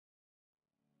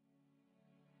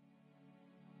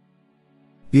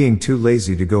Being too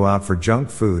lazy to go out for junk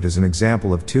food is an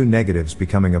example of two negatives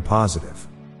becoming a positive.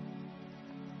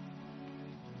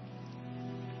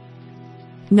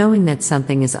 Knowing that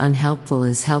something is unhelpful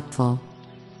is helpful.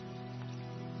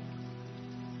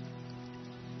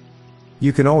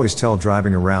 You can always tell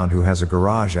driving around who has a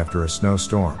garage after a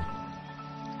snowstorm.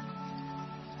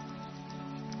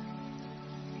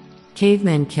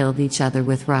 Cavemen killed each other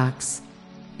with rocks.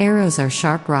 Arrows are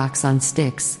sharp rocks on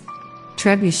sticks.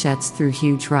 Trebuchets threw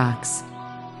huge rocks.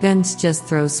 Guns just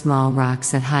throw small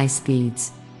rocks at high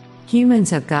speeds. Humans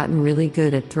have gotten really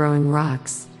good at throwing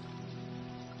rocks.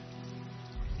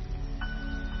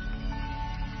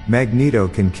 Magneto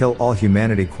can kill all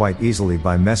humanity quite easily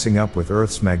by messing up with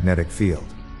Earth's magnetic field.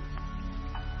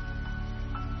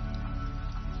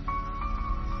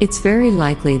 It's very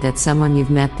likely that someone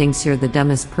you've met thinks you're the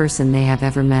dumbest person they have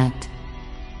ever met.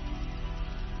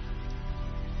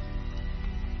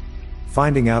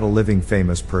 Finding out a living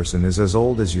famous person is as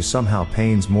old as you somehow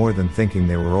pains more than thinking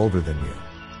they were older than you.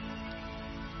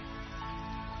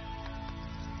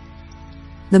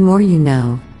 The more you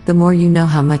know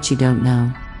how much you don't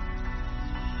know.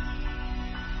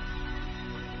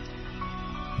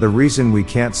 The reason we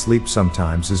can't sleep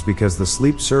sometimes is because the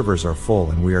sleep servers are full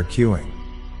and we are queuing.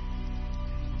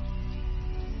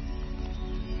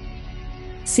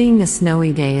 Seeing a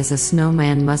snowy day as a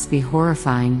snowman must be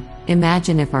horrifying.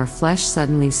 Imagine if our flesh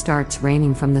suddenly starts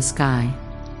raining from the sky.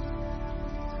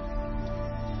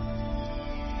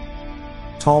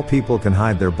 Tall people can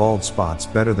hide their bald spots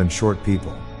better than short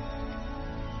people.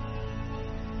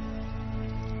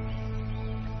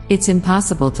 It's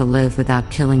impossible to live without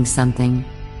killing something.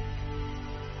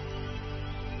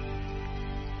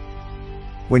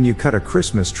 When you cut a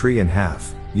Christmas tree in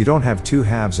half, you don't have two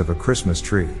halves of a Christmas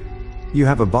tree. You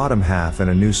have a bottom half and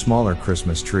a new smaller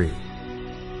Christmas tree.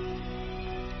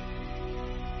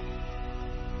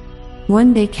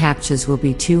 One day CAPTCHAs will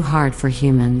be too hard for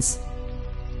humans.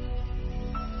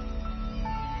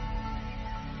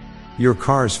 Your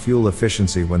car's fuel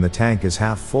efficiency when the tank is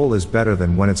half full is better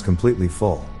than when it's completely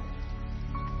full.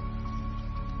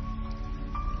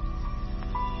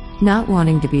 Not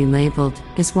wanting to be labeled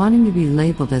is wanting to be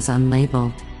labeled as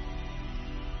unlabeled.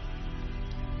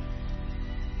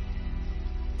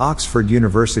 Oxford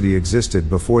University existed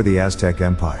before the Aztec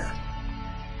Empire.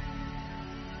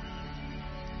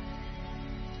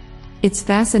 It's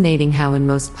fascinating how in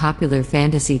most popular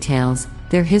fantasy tales,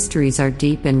 their histories are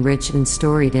deep and rich and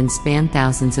storied and span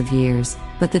thousands of years,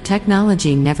 but the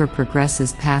technology never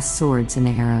progresses past swords and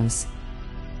arrows.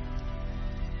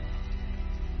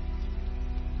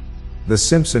 The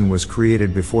Simpson was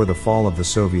created before the fall of the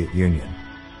Soviet Union.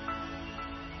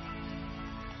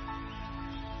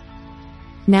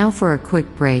 Now for a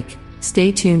quick break,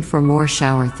 stay tuned for more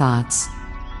shower thoughts.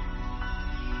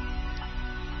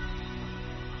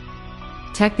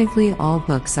 Technically, all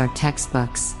books are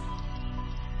textbooks.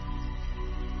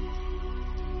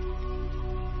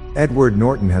 Edward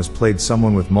Norton has played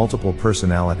someone with multiple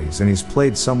personalities and he's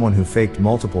played someone who faked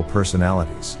multiple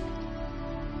personalities.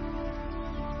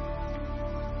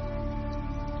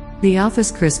 The office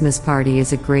Christmas party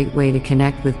is a great way to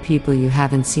connect with people you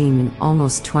haven't seen in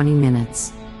almost 20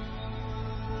 minutes.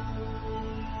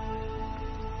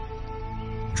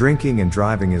 Drinking and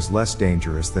driving is less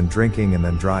dangerous than drinking and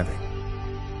then driving.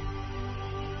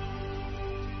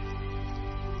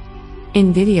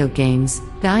 In video games,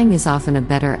 dying is often a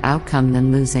better outcome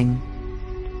than losing.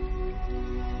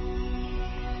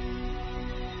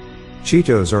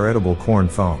 Cheetos are edible corn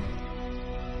foam.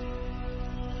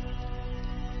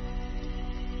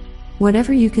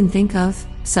 Whatever you can think of,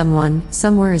 someone,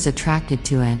 somewhere is attracted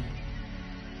to it.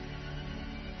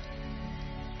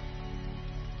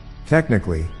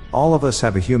 Technically, all of us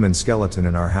have a human skeleton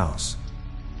in our house.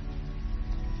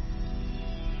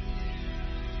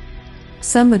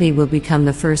 Somebody will become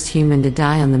the first human to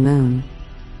die on the moon.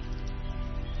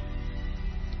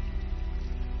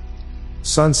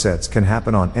 Sunsets can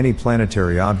happen on any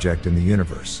planetary object in the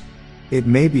universe. It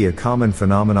may be a common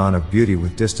phenomenon of beauty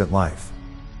with distant life.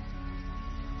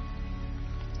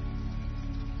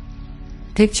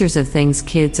 Pictures of things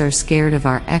kids are scared of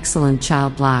are excellent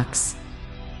child locks.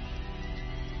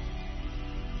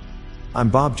 I'm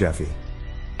Bob Jeffy.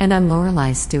 And I'm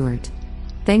Lorelei Stewart.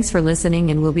 Thanks for listening,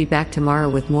 and we'll be back tomorrow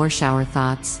with more shower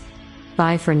thoughts.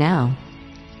 Bye for now.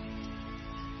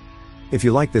 If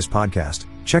you like this podcast,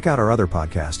 check out our other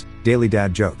podcast, Daily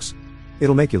Dad Jokes.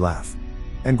 It'll make you laugh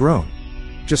and groan.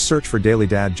 Just search for Daily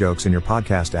Dad Jokes in your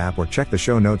podcast app or check the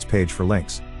show notes page for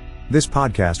links. This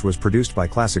podcast was produced by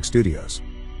Classic Studios.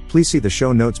 Please see the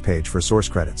show notes page for source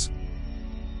credits.